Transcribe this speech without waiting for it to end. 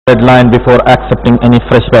red line before accepting any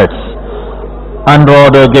fresh bets.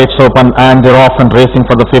 Unroad gates open and they're off and racing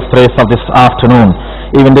for the fifth race of this afternoon.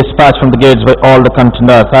 Even dispatched from the gates by all the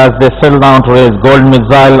contenders as they settle down to race. Golden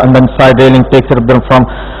Missile and then side railing takes it up from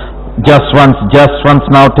Just Once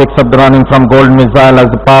now takes up the running from Golden Missile as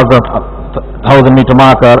the pass of 1000-meter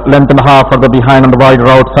marker. Length and a half further behind on the wider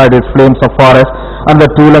outside is Flames of Forest, and the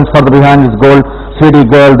 2 lengths further behind is Gold City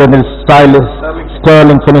Girl. Then is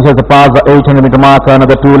Sterling finishes the pass the 800-meter marker.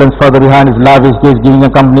 Another 2 lengths further behind is Lavish Gaze giving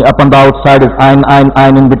a company. Up on the outside is Ein.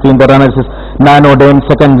 In between the runners is Nano Dame.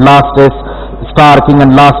 Second last is Star King,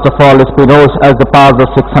 and last of all is Pirosh as the pass the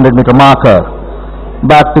 600-meter marker.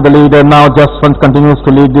 Back to the leader now. Just Once continues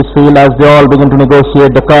to lead this field as they all begin to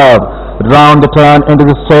negotiate the curve. Round the turn into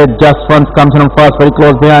the straight, Just Once comes in first, very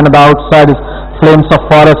close behind. On the outside is Flames of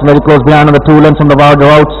Forest, very close behind. On the 2 lengths on the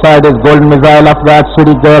outside is Golden Missile. After that,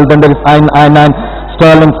 City Girl. Then there is Ein.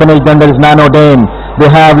 Sterling finish. Then there is Nano Dame. They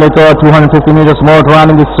have later 250 meters more to run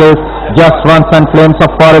in this race. Just Once and Flames of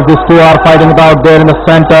Forest. These two are fighting it out there in the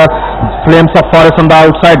center. Flames of Forest on the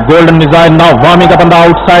outside. Golden Missile now warming up on the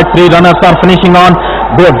outside. 3 runners are finishing on.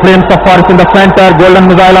 The Flames of Forest in the center. Golden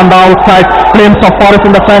Missile on the outside. Flames of Forest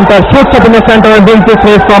in the center. Shoots up in the center and wins this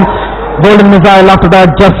race from Golden Missile. After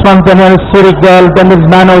that, Just Once, then there is City Girl. Then there is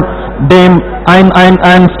Nano Dame. Ein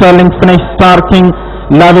and Sterling finish. Star King,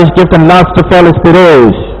 Lavish Gift, and last of all is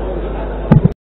Pirosh.